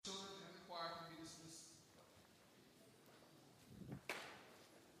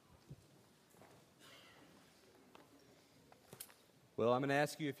Well, I'm going to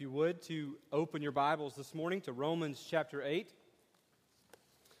ask you, if you would, to open your Bibles this morning to Romans chapter 8.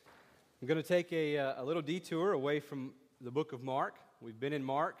 I'm going to take a little detour away from the book of Mark. We've been in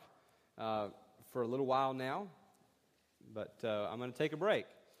Mark for a little while now, but I'm going to take a break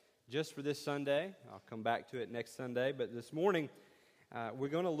just for this Sunday. I'll come back to it next Sunday, but this morning we're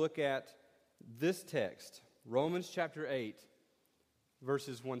going to look at this text, Romans chapter 8,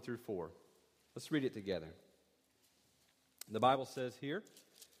 verses 1 through 4. Let's read it together. The Bible says here,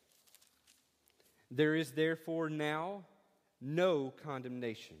 "There is therefore now no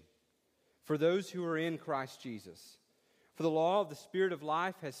condemnation for those who are in Christ Jesus. For the law of the Spirit of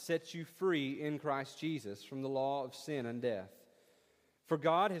life has set you free in Christ Jesus from the law of sin and death. For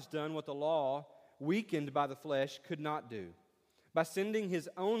God has done what the law, weakened by the flesh, could not do, by sending His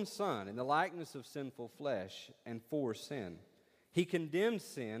own Son in the likeness of sinful flesh and for sin. He condemned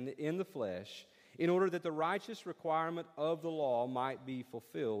sin in the flesh, in order that the righteous requirement of the law might be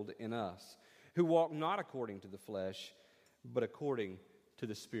fulfilled in us, who walk not according to the flesh, but according to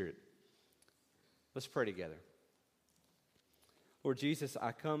the Spirit." Let's pray together. Lord Jesus,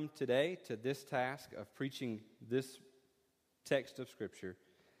 I come today to this task of preaching this text of Scripture.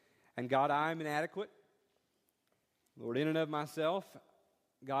 And God, I am inadequate. Lord, in and of myself,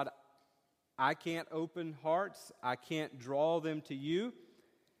 God, I can't open hearts. I can't draw them to you.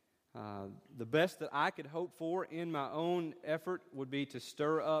 The best that I could hope for in my own effort would be to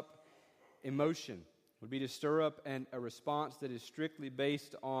stir up emotion, would be to stir up a response that is strictly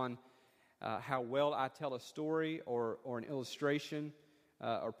based on how well I tell a story or an illustration,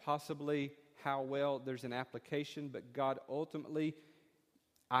 or possibly how well there's an application. But God, ultimately,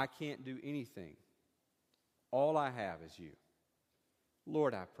 I can't do anything. All I have is you.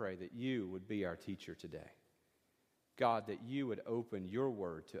 Lord, I pray that you would be our teacher today. God, that you would open your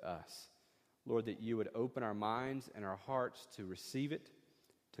word to us. Lord, that you would open our minds and our hearts to receive it,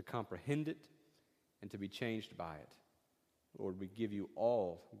 to comprehend it, and to be changed by it. Lord, we give you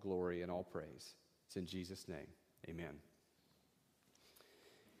all glory and all praise. It's in Jesus' name. Amen.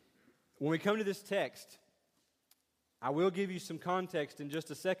 When we come to this text, I will give you some context in just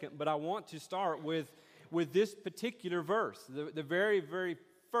a second, but I want to start with this particular verse, the very, very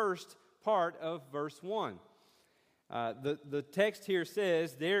first part of verse 1. The text here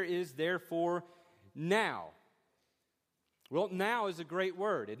says, "There is therefore now." Well, now is a great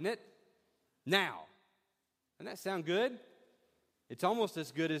word, isn't it? Now. Doesn't that sound good? It's almost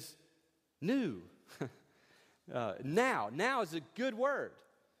as good as new. Now is a good word.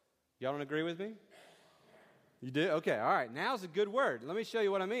 Y'all don't agree with me? You do? Okay, all right. Now is a good word. Let me show you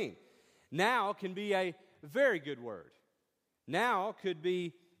what I mean. Now can be a very good word. Now could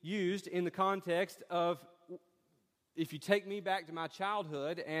be used in the context of, if you take me back to my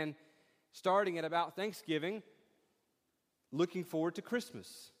childhood and starting at about Thanksgiving, looking forward to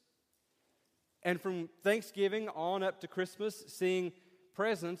Christmas. And from Thanksgiving on up to Christmas, seeing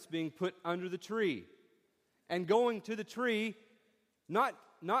presents being put under the tree. And going to the tree, not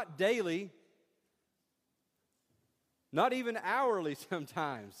daily, not even hourly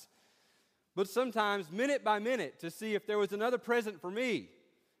sometimes, but sometimes minute by minute to see if there was another present for me.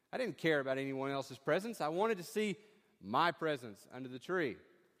 I didn't care about anyone else's presents. I wanted to see my presents under the tree.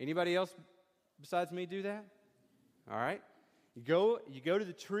 Anybody else besides me do that? All right. You go to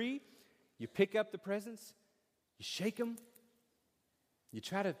the tree, you pick up the presents, you shake them, you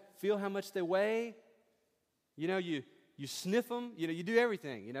try to feel how much they weigh. You sniff them. You do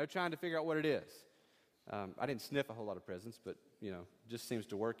everything, trying to figure out what it is. I didn't sniff a whole lot of presents, but, it just seems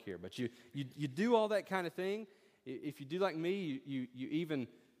to work here. But you do all that kind of thing. If you do like me, you even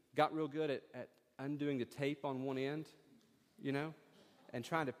got real good at undoing the tape on one end, and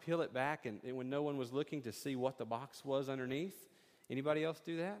trying to peel it back and when no one was looking to see what the box was underneath. Anybody else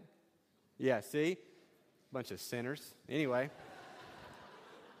do that? Yeah, see? Bunch of sinners. Anyway.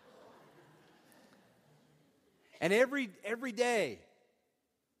 And every day,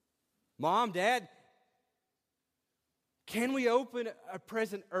 Mom, Dad, can we open a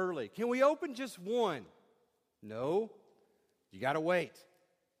present early? Can we open just one? No, you got to wait.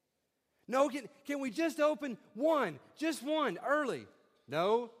 No, can we just open one, just one, early?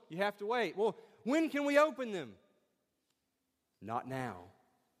 No, you have to wait. Well, when can we open them? Not now.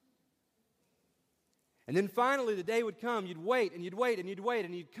 And then finally the day would come, you'd wait, and you'd wait, and you'd wait,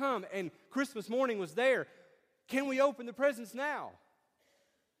 and you'd come, and Christmas morning was there. Can we open the presents now?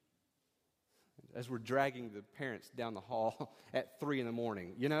 As we're dragging the parents down the hall at 3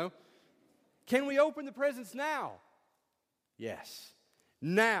 a.m, Can we open the presents now? Yes.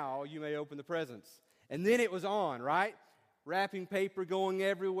 Now you may open the presents. And then it was on, right? Wrapping paper going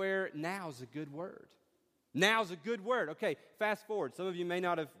everywhere. Now's a good word. Now's a good word. Okay, fast forward. Some of you may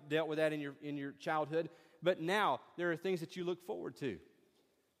not have dealt with that in your childhood, but now there are things that you look forward to.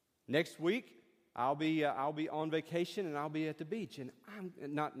 Next week, I'll be on vacation and I'll be at the beach, and I'm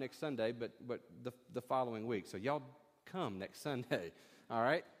not next Sunday, but the following week. So y'all come next Sunday, all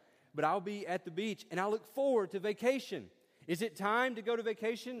right? But I'll be at the beach and I look forward to vacation. Is it time to go to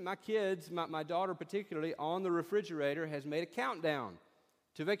vacation? My kids, my daughter particularly, on the refrigerator has made a countdown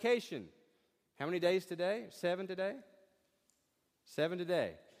to vacation. How many days today? 7 today? 7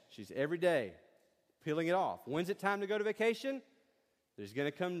 today. She's every day peeling it off. When's it time to go to vacation? There's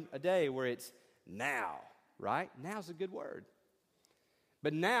going to come a day where it's now, right? Now's a good word.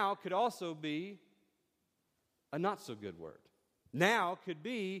 But now could also be a not so good word. Now could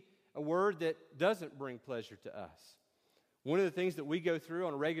be a word that doesn't bring pleasure to us. One of the things that we go through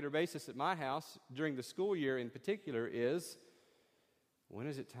on a regular basis at my house during the school year in particular is, when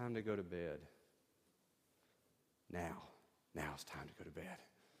is it time to go to bed? Now it's time to go to bed.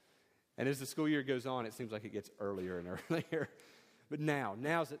 And as the school year goes on, it seems like it gets earlier and earlier. But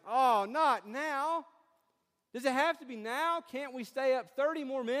now's it. Oh, not now. Does it have to be now? Can't we stay up 30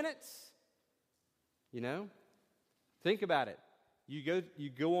 more minutes? You know? Think about it. You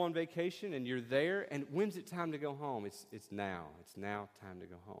go on vacation and you're there, and when's it time to go home? It's now. It's now time to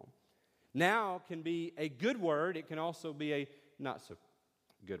go home. Now can be a good word. It can also be a not so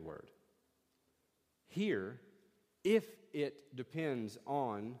good word. Here, if it depends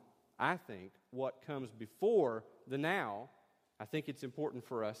on, I think, what comes before the now, I think it's important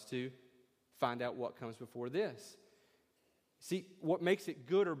for us to find out what comes before this. See, what makes it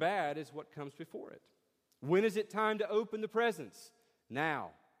good or bad is what comes before it. When is it time to open the presents? Now.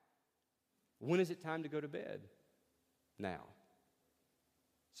 When is it time to go to bed? Now.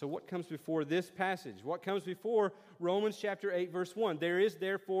 So what comes before this passage? What comes before Romans chapter 8, verse 1? There is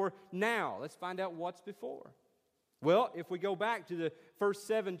therefore now. Let's find out what's before. Well, if we go back to the first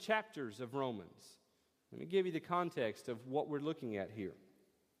 7 chapters of Romans, let me give you the context of what we're looking at here.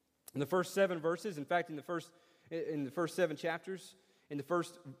 In the first 7 verses, in fact, in the first 7 chapters, in the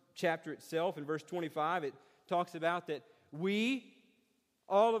first chapter itself, in verse 25, it talks about that we,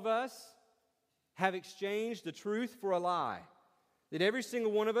 all of us, have exchanged the truth for a lie. That every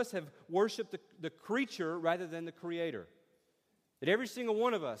single one of us have worshiped the creature rather than the Creator. That every single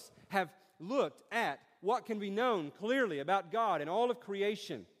one of us have looked at what can be known clearly about God and all of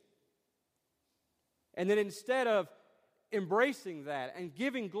creation. And that instead of embracing that and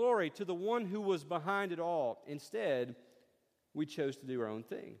giving glory to the one who was behind it all, instead, we chose to do our own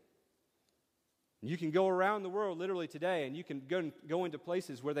thing. You can go around the world literally today, and you can go into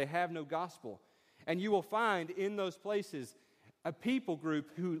places where they have no gospel. And you will find in those places a people group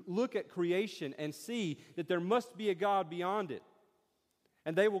who look at creation and see that there must be a God beyond it.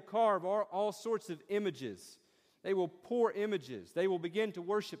 And they will carve all sorts of images. They will pour images. They will begin to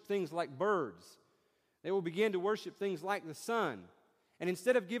worship things like birds. They will begin to worship things like the sun. And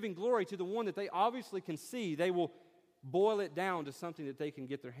instead of giving glory to the one that they obviously can see, they will boil it down to something that they can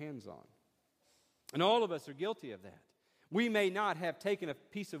get their hands on. And all of us are guilty of that. We may not have taken a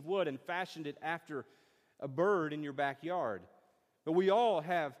piece of wood and fashioned it after a bird in your backyard, but we all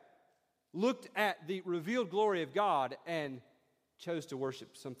have looked at the revealed glory of God and chose to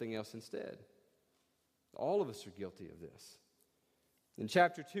worship something else instead. All of us are guilty of this. In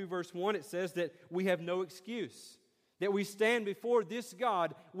chapter 2, verse 1, it says that we have no excuse, that we stand before this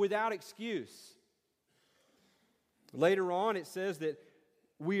God without excuse. Later on, it says that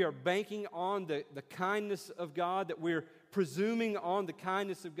we are banking on the kindness of God, that we're presuming on the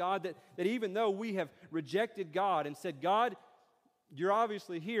kindness of God, that even though we have rejected God and said, God, you're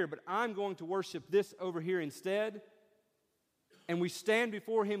obviously here, but I'm going to worship this over here instead, and we stand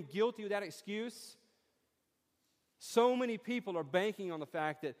before Him guilty without excuse. So many people are banking on the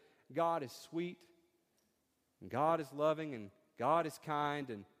fact that God is sweet, and God is loving, and God is kind,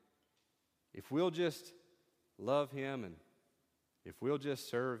 and if we'll just love Him, and if we'll just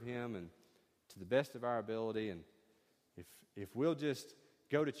serve Him, and to the best of our ability, and if we'll just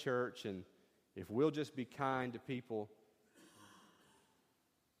go to church, and if we'll just be kind to people,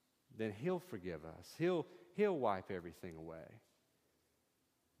 then He'll forgive us. He'll wipe everything away.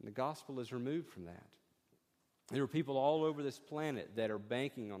 And the gospel is removed from that. There are people all over this planet that are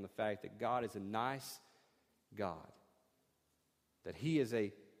banking on the fact that God is a nice God. That He's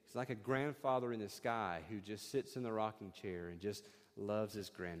like a grandfather in the sky who just sits in the rocking chair and just loves his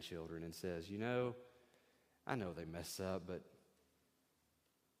grandchildren and says, you know, I know they mess up, but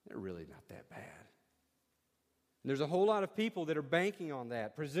they're really not that bad. And there's a whole lot of people that are banking on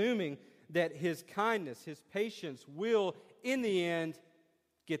that, presuming that His kindness, His patience will, in the end,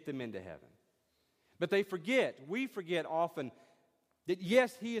 get them into heaven. But they forget, we forget often, that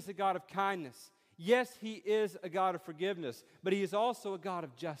yes, He is a God of kindness. Yes, He is a God of forgiveness, but He is also a God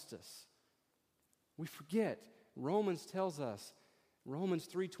of justice. We forget. Romans tells us, Romans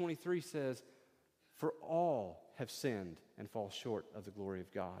 3:23 says, "For all have sinned and fall short of the glory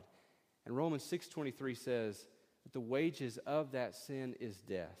of God." And Romans 6:23 says that the wages of that sin is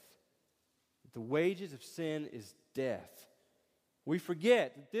death. The wages of sin is death. We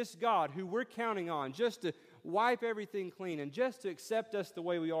forget that this God who we're counting on just to wipe everything clean and just to accept us the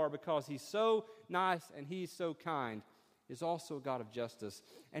way we are because He's so nice and He's so kind is also a God of justice,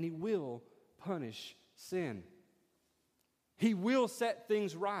 and He will punish sin. He will set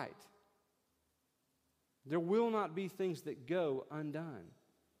things right. There will not be things that go undone.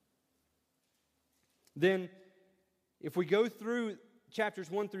 Then, if we go through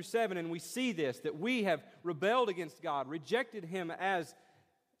chapters 1 through 7 and we see this, that we have rebelled against God, rejected Him as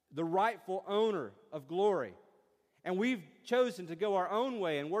the rightful owner of glory, and we've chosen to go our own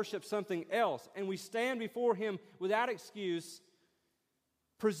way and worship something else, and we stand before Him without excuse,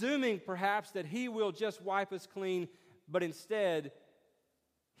 presuming perhaps that He will just wipe us clean, but instead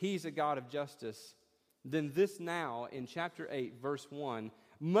He's a God of justice, then this now in chapter 8 verse 1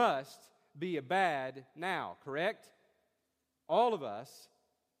 must be a bad now, correct? All of us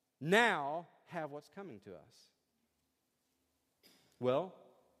now have what's coming to us. Well,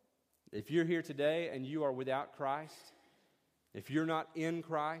 if you're here today and you are without Christ, if you're not in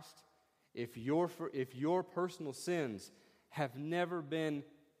Christ, if your personal sins have never been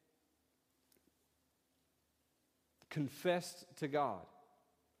confessed to God,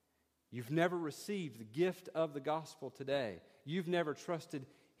 you've never received the gift of the gospel today, you've never trusted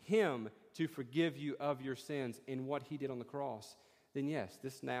Him to forgive you of your sins in what He did on the cross, then yes,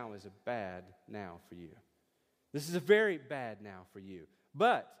 this now is a bad now for you. This is a very bad now for you.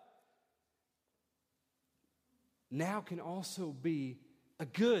 But now can also be a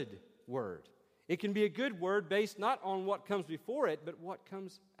good word. It can be a good word based not on what comes before it, but what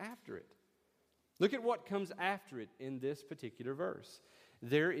comes after it. Look at what comes after it in this particular verse.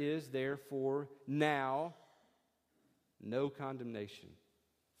 There is therefore now no condemnation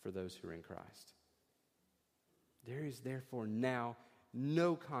for those who are in Christ. There is therefore now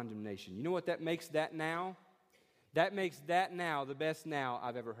no condemnation. You know what that makes that now? That makes that now the best now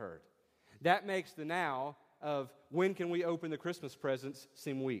I've ever heard. That makes the now of when can we open the Christmas presents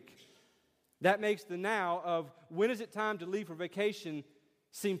seem weak. That makes the now of when is it time to leave for vacation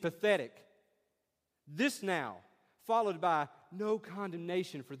seem pathetic. This now, followed by no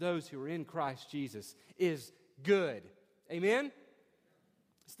condemnation for those who are in Christ Jesus, is good. Amen?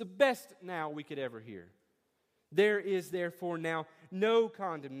 It's the best now we could ever hear. There is therefore now no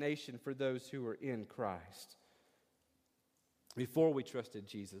condemnation for those who are in Christ. Before we trusted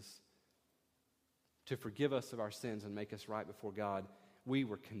Jesus to forgive us of our sins and make us right before God, we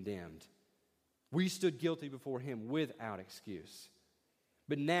were condemned. We stood guilty before Him without excuse.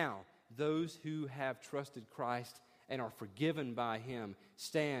 But now, those who have trusted Christ and are forgiven by Him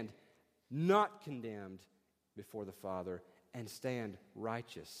stand not condemned before the Father and stand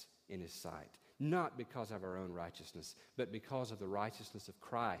righteous in His sight. Not because of our own righteousness, but because of the righteousness of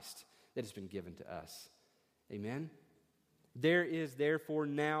Christ that has been given to us. Amen? There is therefore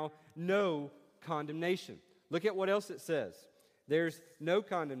now no condemnation. Look at what else it says. There's no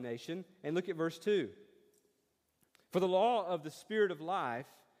condemnation. And look at verse 2. For the law of the Spirit of life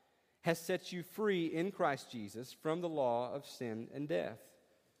has set you free in Christ Jesus from the law of sin and death.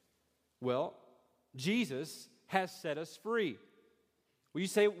 Well, Jesus has set us free. Well, you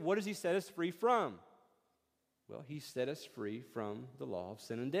say, what does He set us free from? Well, He set us free from the law of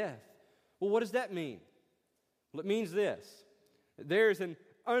sin and death. Well, what does that mean? Well, it means this. There's an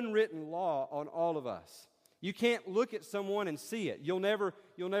unwritten law on all of us. You can't look at someone and see it. You'll never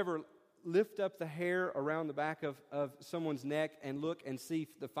lift up the hair around the back of someone's neck and look and see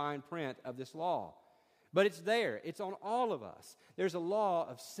the fine print of this law. But it's there. It's on all of us. There's a law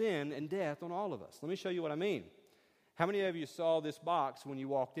of sin and death on all of us. Let me show you what I mean. How many of you saw this box when you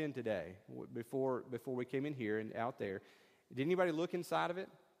walked in today, before we came in here and out there? Did anybody look inside of it?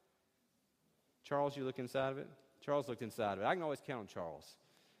 Charles, you look inside of it? Charles looked inside of it. I can always count on Charles.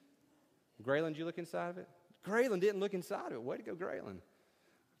 Graylin, did you look inside of it? Graylin didn't look inside of it. Way to go, Graylin.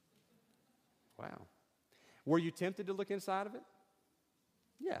 Wow. Were you tempted to look inside of it?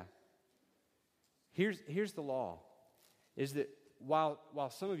 Yeah. Here's the law, is that while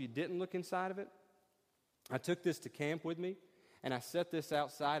some of you didn't look inside of it, I took this to camp with me, and I set this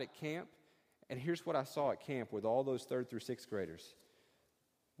outside at camp, and here's what I saw at camp with all those 3rd through 6th graders.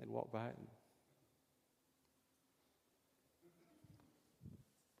 They'd walk by it and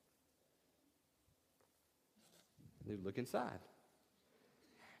They would look inside.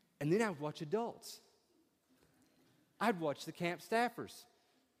 And then I would watch adults. I'd watch the camp staffers.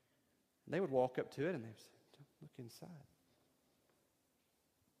 They would walk up to it and they would say, "Don't look inside."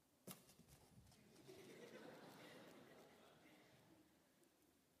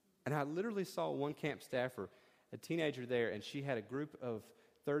 And I literally saw one camp staffer, a teenager there, and she had a group of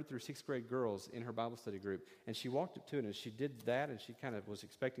 3rd through 6th grade girls in her Bible study group. And she walked up to it, and she did that, and she kind of was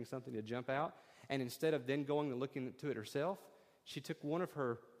expecting something to jump out. And instead of then going and looking into it herself, she took one of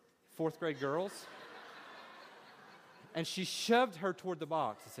her 4th grade girls, and she shoved her toward the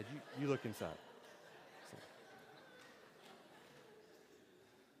box and said, you look inside. So.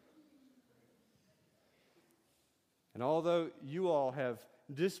 And although you all have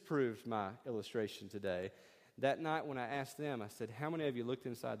disproved my illustration today, that night when I asked them, I said, "How many of you looked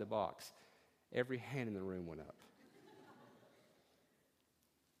inside the box?" Every hand in the room went up.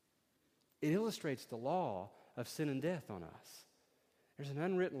 It illustrates the law of sin and death on us. There's an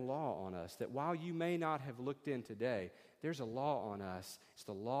unwritten law on us that while you may not have looked in today, there's a law on us. It's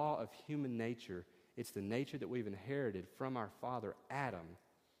the law of human nature. It's the nature that we've inherited from our father Adam,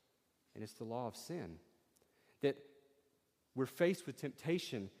 and it's the law of sin. That we're faced with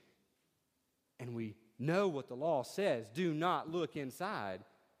temptation, and we know what the law says, do not look inside,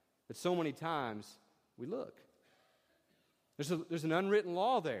 but so many times we look. There's an unwritten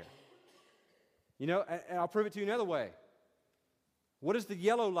law there. You know, and I'll prove it to you another way. What does the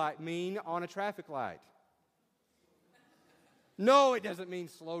yellow light mean on a traffic light? No, it doesn't mean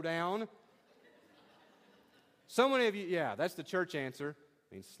slow down. So many of you, yeah, that's the church answer.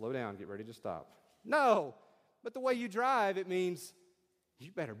 It means slow down, get ready to stop. No, but the way you drive, it means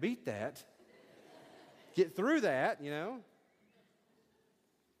you better beat that. Get through that, you know.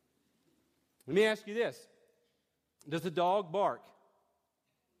 Let me ask you this. Does a dog bark?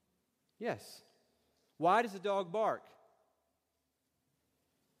 Yes. Why does a dog bark?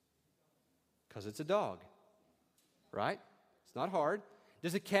 Because it's a dog, right? It's not hard.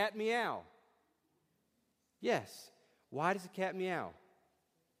 Does a cat meow? Yes. Why does a cat meow?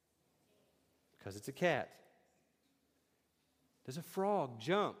 Because it's a cat. Does a frog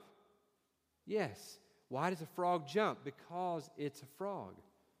jump? Yes. Why does a frog jump? Because it's a frog.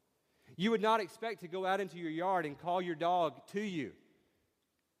 You would not expect to go out into your yard and call your dog to you.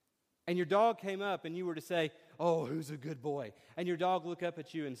 And your dog came up and you were to say, "Oh, who's a good boy?" And your dog look up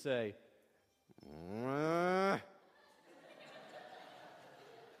at you and say,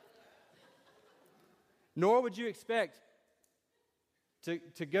 Nor would you expect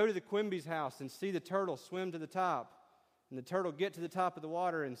to go to the Quimby's house and see the turtle swim to the top, and the turtle get to the top of the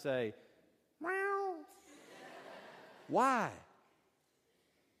water and say, "Meow." Why?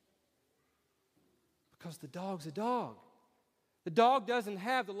 Because the dog's a dog. The dog doesn't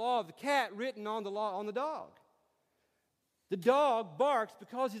have the law of the cat written on the dog. The dog barks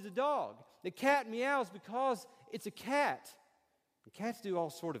because he's a dog. The cat meows because it's a cat. And cats do all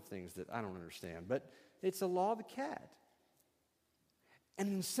sort of things that I don't understand, but it's a law of the cat. And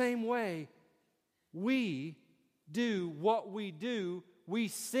in the same way, we do what we do. We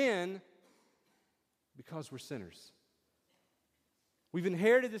sin because we're sinners. We've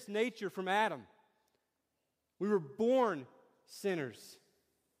inherited this nature from Adam. We were born sinners.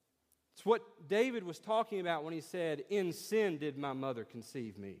 It's what David was talking about when he said, "In sin did my mother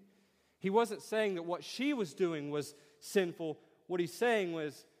conceive me." He wasn't saying that what she was doing was sinful. What he's saying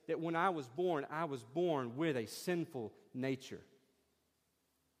was that when I was born with a sinful nature.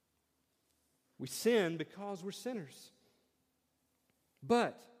 We sin because we're sinners.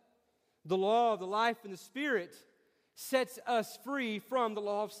 But the law of the life and the Spirit sets us free from the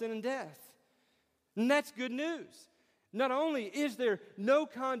law of sin and death. And that's good news. Not only is there no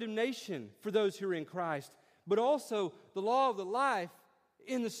condemnation for those who are in Christ, but also the law of the life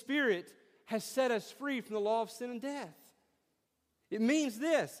in the Spirit has set us free from the law of sin and death. It means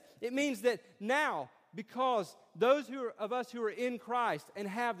this. It means that now, because those of us who are in Christ and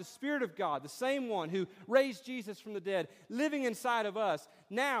have the Spirit of God, the same one who raised Jesus from the dead, living inside of us,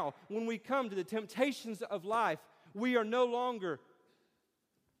 now when we come to the temptations of life, we are no longer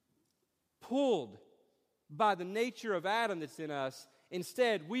pulled by the nature of Adam that's in us.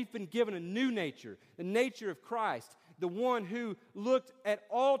 Instead, we've been given a new nature, the nature of Christ, the one who looked at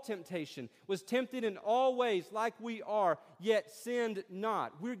all temptation, was tempted in all ways like we are, yet sinned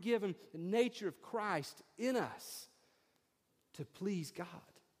not. We're given the nature of Christ in us to please God,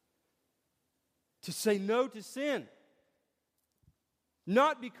 to say no to sin,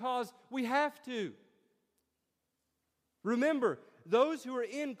 not because we have to. Remember, those who are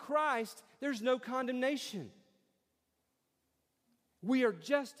in Christ, there's no condemnation. We are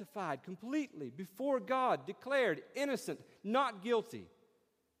justified completely before God, declared innocent, not guilty.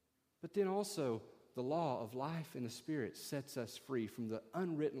 But then also, the law of life in the Spirit sets us free from the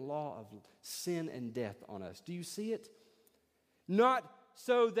unwritten law of sin and death on us. Do you see it? Not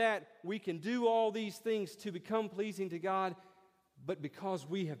so that we can do all these things to become pleasing to God, but because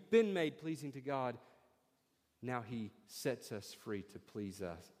we have been made pleasing to God, now He sets us free to please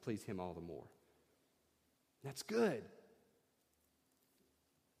Him all the more. That's good.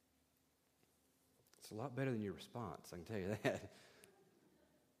 It's a lot better than your response, I can tell you that.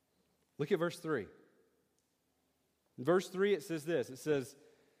 Look at verse 3. In verse 3 it says this. It says,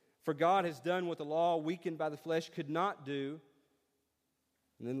 "For God has done what the law, weakened by the flesh, could not do."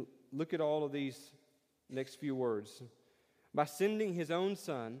 And then look at all of these next few words. "By sending His own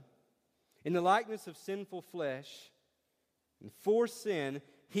Son, in the likeness of sinful flesh, and for sin,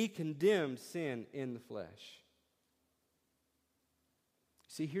 He condemned sin in the flesh."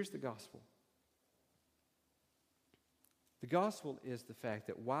 See, here's the gospel. The gospel is the fact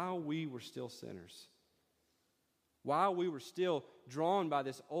that while we were still sinners, while we were still drawn by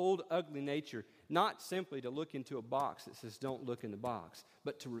this old, ugly nature, not simply to look into a box that says, "Don't look in the box,"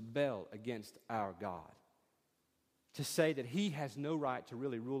 but to rebel against our God. To say that He has no right to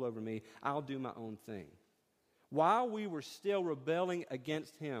really rule over me, I'll do my own thing. While we were still rebelling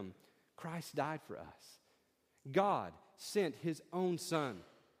against Him, Christ died for us. God sent His own Son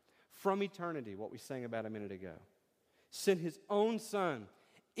from eternity, what we sang about a minute ago. Sent His own Son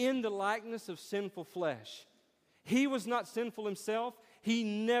in the likeness of sinful flesh. He was not sinful Himself. He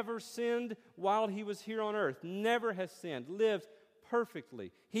never sinned while He was here on earth. Never has sinned. Lived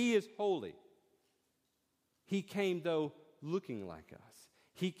perfectly. He is holy. He came, though, looking like us.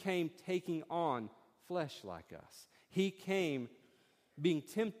 He came taking on flesh like us. He came being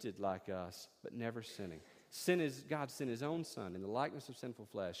tempted like us, but never sinning. God sent His own Son in the likeness of sinful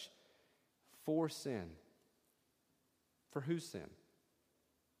flesh for sin. For whose sin?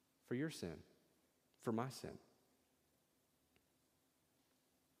 For your sin. For my sin.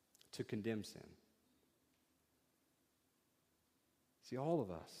 To condemn sin. See, all of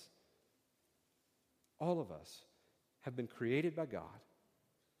us have been created by God.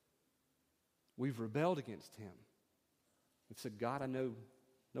 We've rebelled against Him. We've said, "God, I know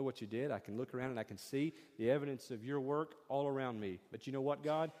what you did. I can look around and I can see the evidence of your work all around me. But you know what,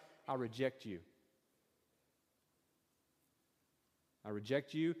 God? I reject you. I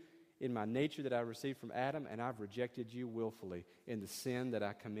reject you in my nature that I received from Adam, and I've rejected you willfully in the sin that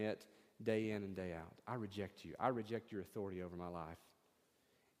I commit day in and day out. I reject you. I reject your authority over my life."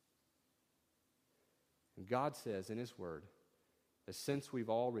 And God says in His Word that since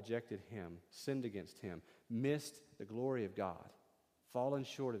we've all rejected Him, sinned against Him, missed the glory of God, fallen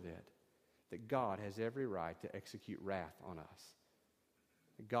short of it, that God has every right to execute wrath on us.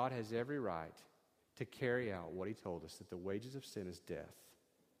 That God has every right to carry out what He told us, that the wages of sin is death.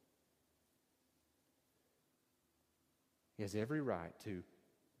 He has every right to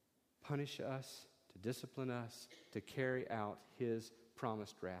punish us, to discipline us, to carry out His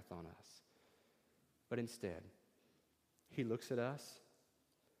promised wrath on us. But instead, He looks at us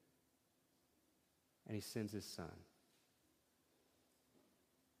and He sends His Son.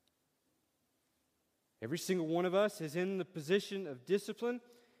 Every single one of us is in the position of discipline.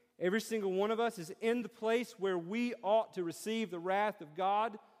 Every single one of us is in the place where we ought to receive the wrath of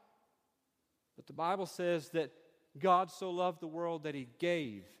God. But the Bible says that God so loved the world that He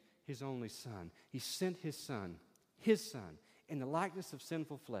gave His only Son. He sent His Son, in the likeness of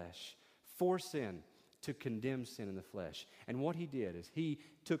sinful flesh, for sin, to condemn sin in the flesh. And what He did is He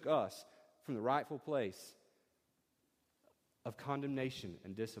took us from the rightful place of condemnation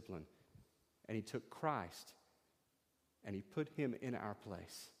and discipline, and He took Christ and He put Him in our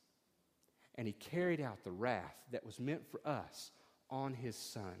place. And He carried out the wrath that was meant for us on His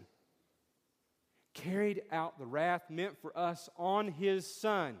Son. Carried out the wrath meant for us on His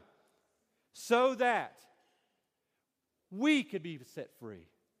Son, so that we could be set free,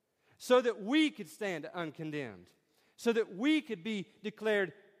 so that we could stand uncondemned, so that we could be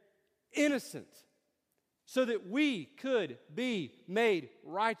declared innocent, so that we could be made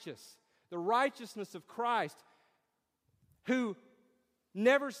righteous. The righteousness of Christ, who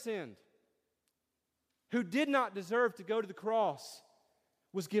never sinned, who did not deserve to go to the cross,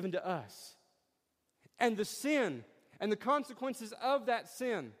 was given to us. And the sin and the consequences of that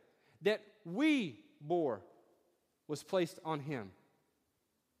sin that we bore was placed on Him.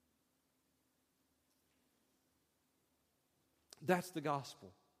 That's the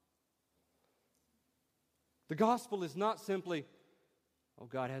gospel. The gospel is not simply, oh,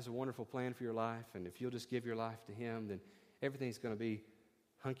 God has a wonderful plan for your life, and if you'll just give your life to Him, then everything's going to be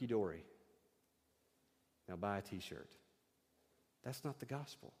hunky-dory. Now buy a t-shirt. That's not the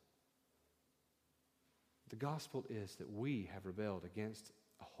gospel. The gospel is that we have rebelled against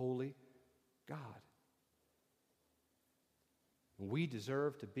a holy God. We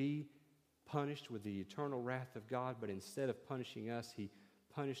deserve to be punished with the eternal wrath of God, but instead of punishing us, He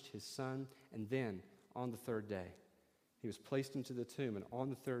punished His Son. And then, on the third day, He was placed into the tomb, and on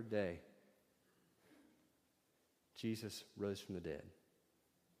the third day, Jesus rose from the dead.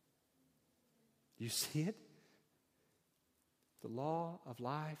 You see it? The law of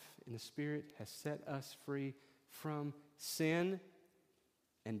life in the Spirit has set us free from sin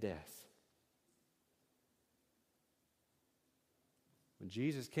and death. When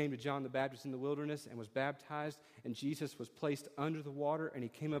Jesus came to John the Baptist in the wilderness and was baptized, and Jesus was placed under the water, and He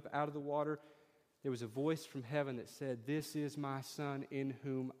came up out of the water, there was a voice from heaven that said, "This is my Son in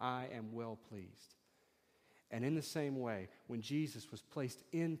whom I am well pleased." And in the same way, when Jesus was placed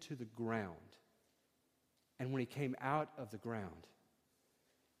into the ground, and when He came out of the ground,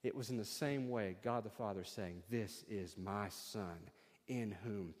 it was in the same way God the Father saying, "This is my Son in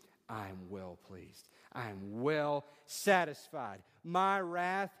whom I am well pleased. I am well satisfied. My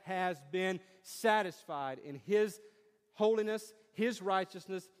wrath has been satisfied in His holiness, His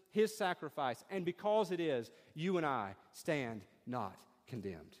righteousness, His sacrifice. And because it is, you and I stand not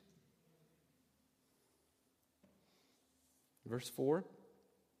condemned." Verse 4.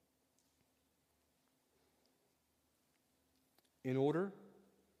 In order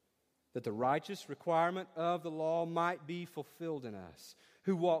that the righteous requirement of the law might be fulfilled in us,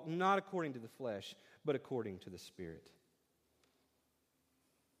 who walk not according to the flesh, but according to the Spirit.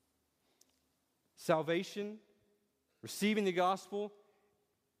 Salvation, receiving the gospel,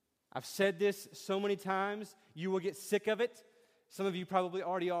 I've said this so many times, you will get sick of it. Some of you probably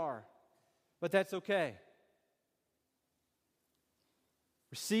already are, but that's okay.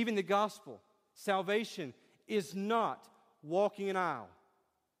 Receiving the gospel, salvation, is not walking an aisle.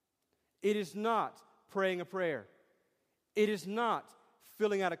 It is not praying a prayer. It is not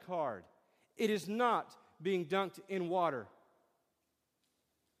filling out a card. It is not being dunked in water.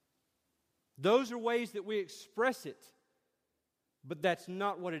 Those are ways that we express it, but that's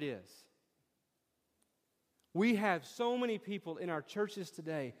not what it is. We have so many people in our churches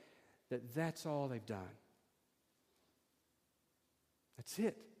today that that's all they've done. That's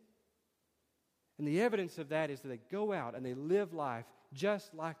it. And the evidence of that is that they go out and they live life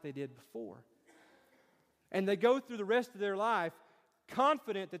just like they did before. And they go through the rest of their life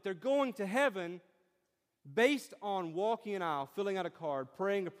confident that they're going to heaven based on walking an aisle, filling out a card,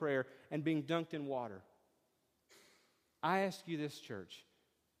 praying a prayer, and being dunked in water. I ask you this, church,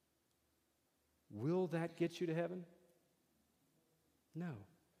 will that get you to heaven? No.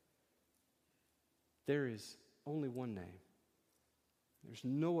 There is only one name. There's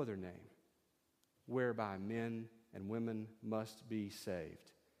no other name whereby men and women must be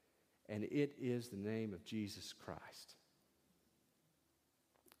saved. And it is the name of Jesus Christ.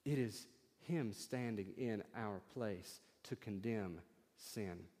 It is Him standing in our place to condemn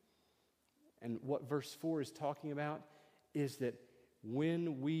sin. And what verse 4 is talking about is that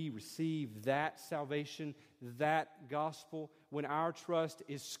when we receive that salvation, that gospel, when our trust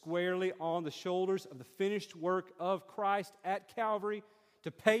is squarely on the shoulders of the finished work of Christ at Calvary to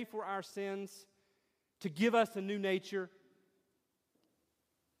pay for our sins, to give us a new nature.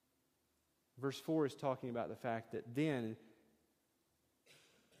 Verse 4 is talking about the fact that then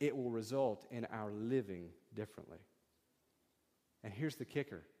it will result in our living differently. And here's the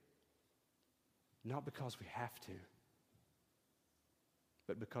kicker. Not because we have to,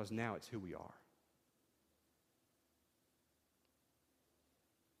 but because now it's who we are.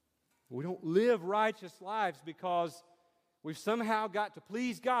 We don't live righteous lives because we've somehow got to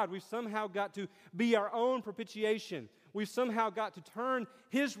please God. We've somehow got to be our own propitiation. We've somehow got to turn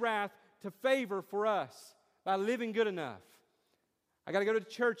His wrath to favor for us by living good enough. I got to go to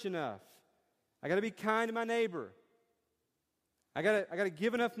church enough. I got to be kind to my neighbor. I got to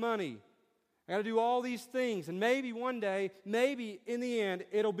give enough money. I got to do all these things, and maybe one day, maybe in the end,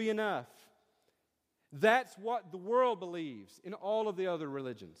 it'll be enough. That's what the world believes in all of the other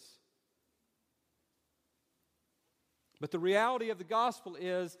religions. But the reality of the gospel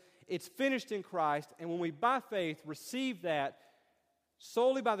is it's finished in Christ, and when we, by faith, receive that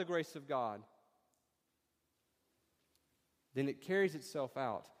solely by the grace of God, then it carries itself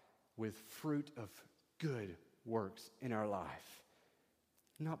out with fruit of good works in our life.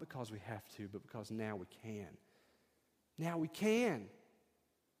 Not because we have to, but because now we can. Now we can.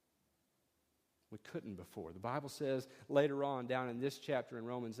 We couldn't before. The Bible says later on down in this chapter in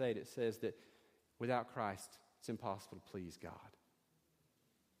Romans 8, it says that without Christ, it's impossible to please God.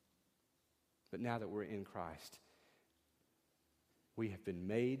 But now that we're in Christ, we have been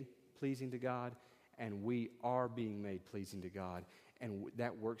made pleasing to God, and we are being made pleasing to God, and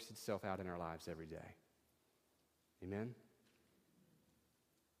that works itself out in our lives every day. Amen?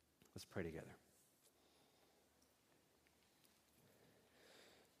 Let's pray together.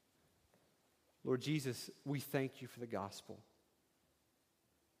 Lord Jesus, we thank you for the gospel.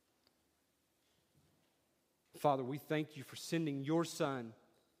 Father, we thank you for sending your Son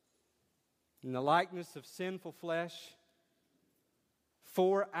in the likeness of sinful flesh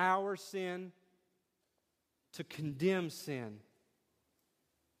for our sin to condemn sin.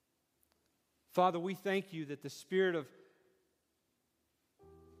 Father, we thank you that the Spirit of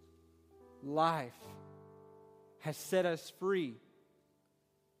life has set us free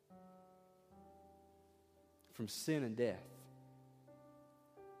from sin and death.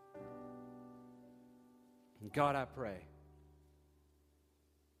 And God, I pray,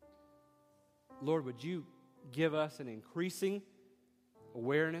 Lord, would you give us an increasing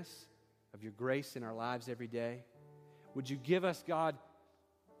awareness of your grace in our lives every day? Would you give us, God,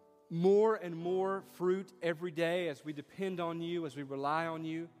 more and more fruit every day as we depend on you, as we rely on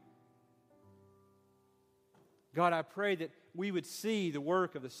you? God, I pray that we would see the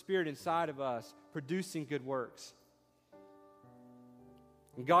work of the Spirit inside of us producing good works.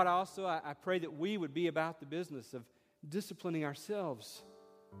 And God, also, I pray that we would be about the business of disciplining ourselves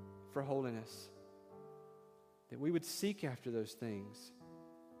for holiness. That we would seek after those things.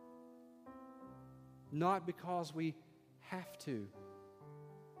 Not because we have to,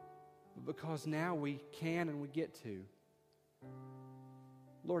 but because now we can and we get to.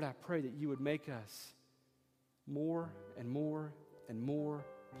 Lord, I pray that you would make us more and more and more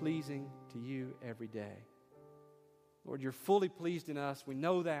pleasing to you every day. Lord, you're fully pleased in us. We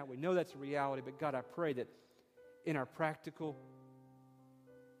know that. We know that's a reality. But God, I pray that in our practical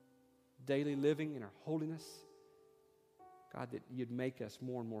daily living, in our holiness, God, that you'd make us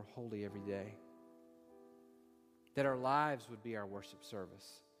more and more holy every day. That our lives would be our worship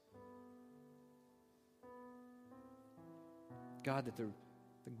service. God, that the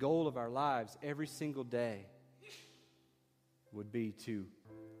goal of our lives every single day would be to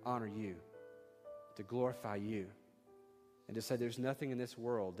honor you, to glorify you, and to say there's nothing in this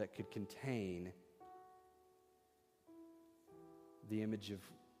world that could contain the image of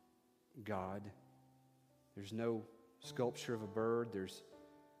God. There's no sculpture of a bird.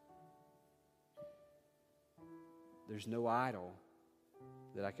 There's no idol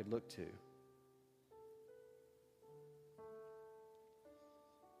that I could look to.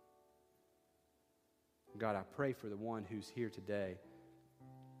 God, I pray for the one who's here today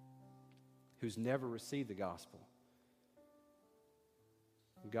who's never received the gospel.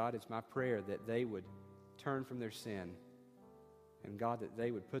 God, it's my prayer that they would turn from their sin, and God, that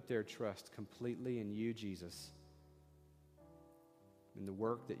they would put their trust completely in you, Jesus, in the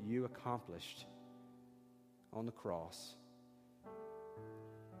work that you accomplished on the cross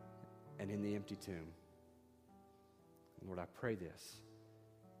and in the empty tomb. And Lord, I pray this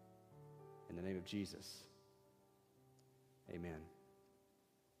in the name of Jesus. Amen.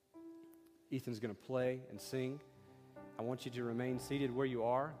 Ethan's going to play and sing. I want you to remain seated where you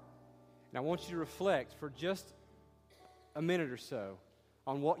are. And I want you to reflect for just a minute or so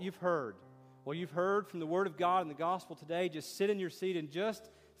on what you've heard. What you've heard from the Word of God and the gospel today. Just sit in your seat and just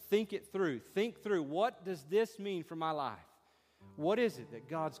think it through. Think through, what does this mean for my life? What is it that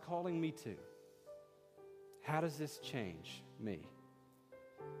God's calling me to? How does this change me?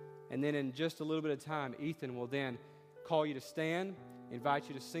 And then in just a little bit of time, Ethan will then call you to stand, invite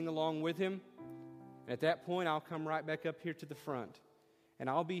you to sing along with him. And at that point, I'll come right back up here to the front. And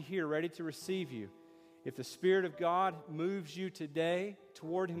I'll be here ready to receive you. If the Spirit of God moves you today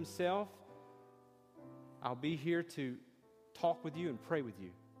toward Himself, I'll be here to talk with you and pray with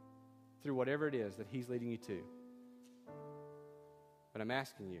you through whatever it is that He's leading you to. But I'm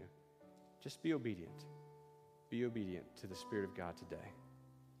asking you, just be obedient. Be obedient to the Spirit of God today.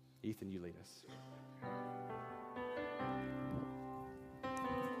 Ethan, you lead us.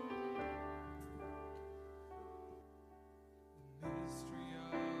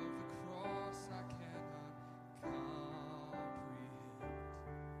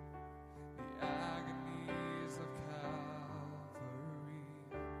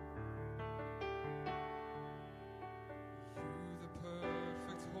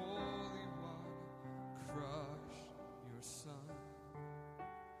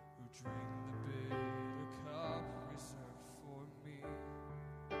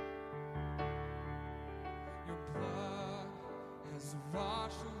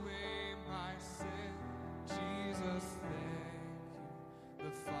 Wash away my sin, Jesus.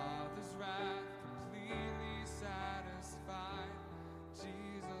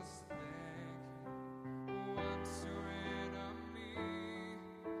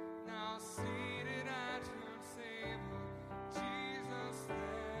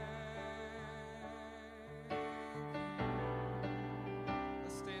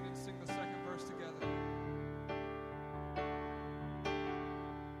 sing the second verse together.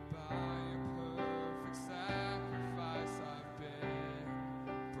 By your perfect sacrifice I've been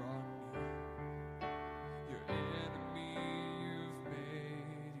brought near. Your enemy you've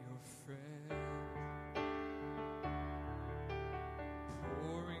made your friend.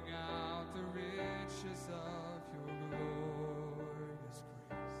 Pouring out the riches of your glorious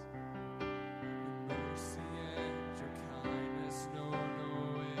grace. Your mercy and your kindness know no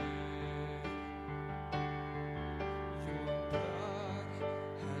end. Your blood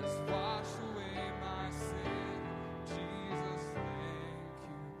has washed away my sin. Jesus, thank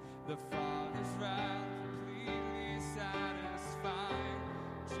you. The Father's wrath completely satisfied.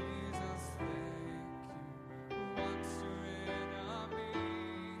 Jesus, thank you. Once your enemy,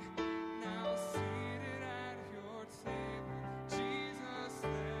 now seated at your table. Jesus,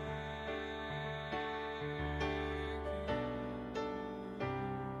 thank you.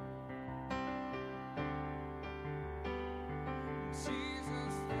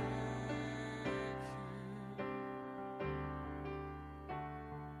 Jesus, thank you.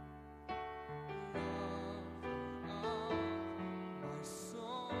 Love of my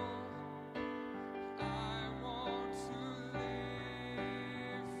soul, I want to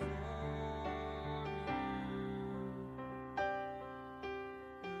live for you.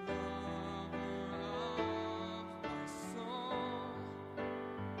 Lover of my soul,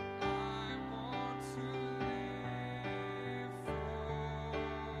 I want to live for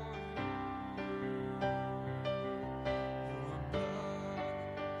you. Your blood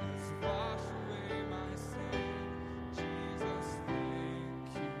has washed away my sin. Jesus, thank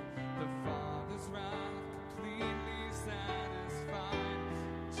you. The Father's wrath completely satisfied.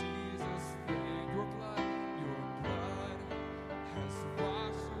 Jesus, thank your blood has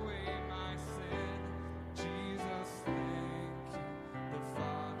washed away my sin. Jesus, thank you. The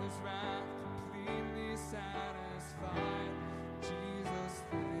Father's wrath completely satisfied. Jesus,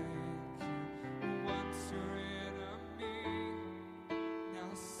 thank you. Once your enemy,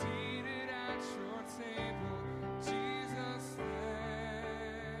 now seated at your table. Jesus, thank you.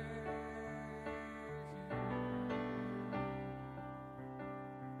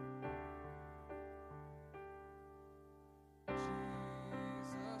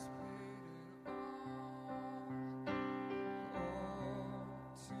 Jesus paid it all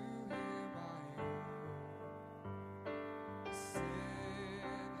to him I owe. Sin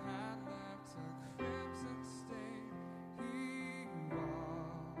had left a crimson stain, he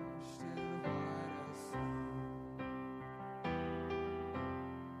washed it white as snow.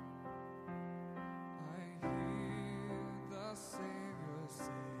 I hear the Savior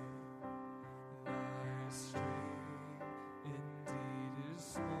say, thy strength indeed is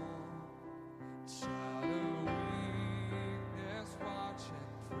small. Child of weakness, watch and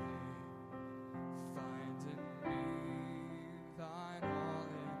pray. Find in me thine all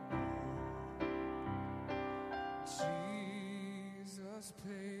in all. Jesus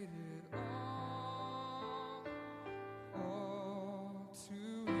paid it all to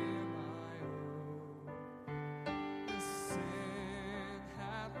him I owe. The sin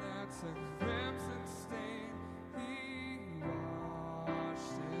had left a crimson stain, he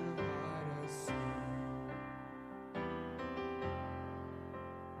washed it white as snow.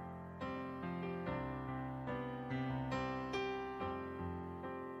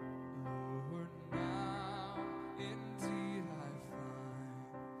 Lord, now indeed I find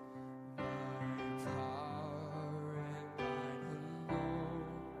thy power and thine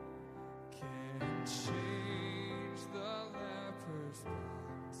alone can change the leper's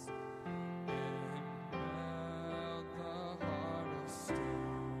spots and melt the heart of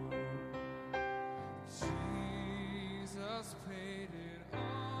stone. Jesus paid it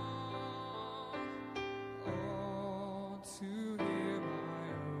all to him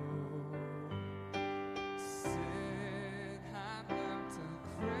I owe. Sin had left a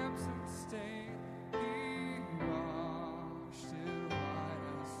crimson stain, he washed it white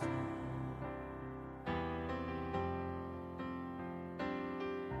as snow.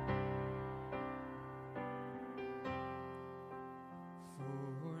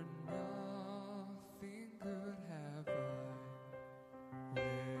 For nothing good have I,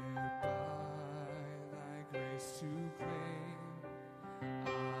 whereby thy grace to claim.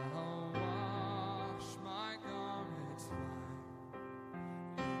 I'll wash my garments white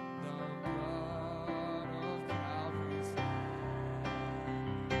in the blood of Calvary's Lamb.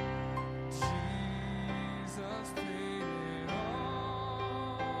 Jesus paid it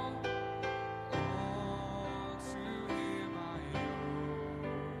all to him I owe.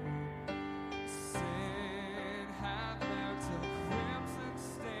 Sin had left a crimson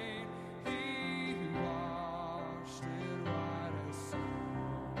stain,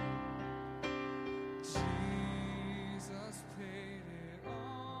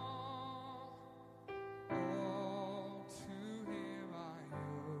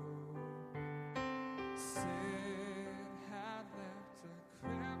 sin had left a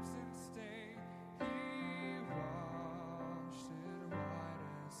crimson stain, He washed it white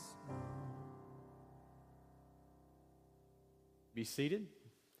as snow. Be seated.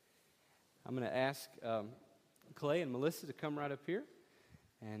 I'm going to ask Clay and Melissa to come right up here.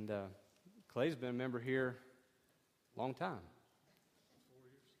 And Clay's been a member here a long time.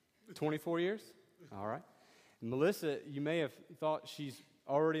 24 years? All right. And Melissa, you may have thought she's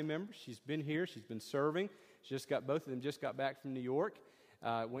already a member. She's been here. She's been serving. Both of them just got back from New York.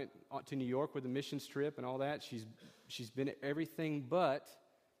 Went to New York with a missions trip and all that. She's been everything but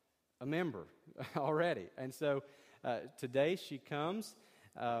a member already. And so today she comes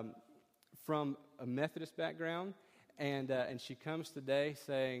from a Methodist background, and she comes today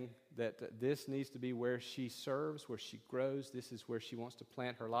saying that this needs to be where she serves, where she grows. This is where she wants to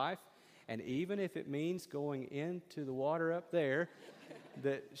plant her life. And even if it means going into the water up there,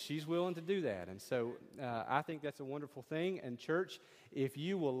 that she's willing to do that. And so I think that's a wonderful thing. And church, if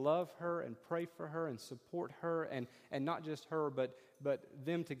you will love her and pray for her and support her, and not just her, but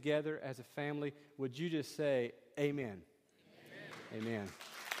them together as a family, would you just say amen? Amen. Amen.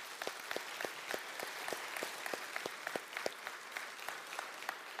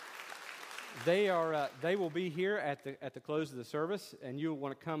 They will be here at the close of the service, and you'll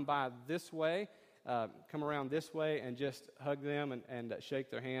want to come by this way, come around this way, and just hug them and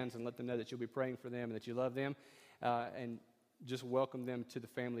shake their hands and let them know that you'll be praying for them and that you love them, and just welcome them to the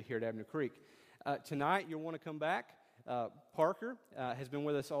family here at Avenue Creek. Tonight, you'll want to come back. Parker has been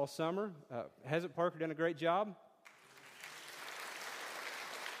with us all summer. Hasn't Parker done a great job?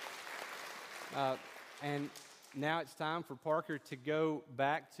 And now it's time for Parker to go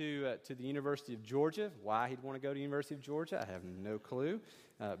back to the University of Georgia. Why he'd want to go to the University of Georgia, I have no clue.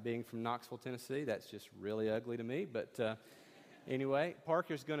 Being from Knoxville, Tennessee, that's just really ugly to me. But anyway,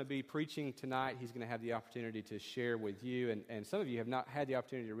 Parker's going to be preaching tonight. He's going to have the opportunity to share with you. And some of you have not had the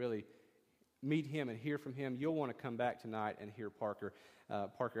opportunity to really meet him and hear from him. You'll want to come back tonight and hear Parker.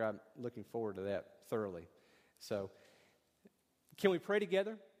 Parker, I'm looking forward to that thoroughly. So can we pray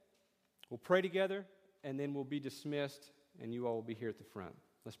together? We'll pray together, and then we'll be dismissed, and you all will be here at the front.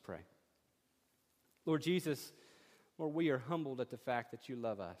 Let's pray. Lord Jesus, Lord, we are humbled at the fact that you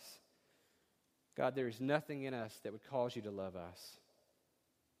love us. God, there is nothing in us that would cause you to love us.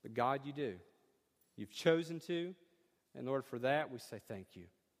 But God, you do. You've chosen to, and Lord, for that we say thank you.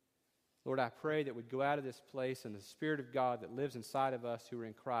 Lord, I pray that we'd go out of this place, and the Spirit of God that lives inside of us who are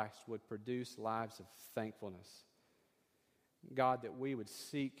in Christ would produce lives of thankfulness. God, that we would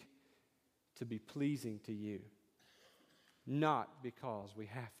seek to be pleasing to you, not because we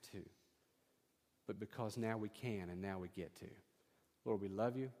have to, but because now we can and now we get to. Lord, we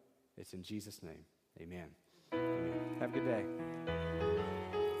love you. It's in Jesus' name. Amen. Amen. Have a good day.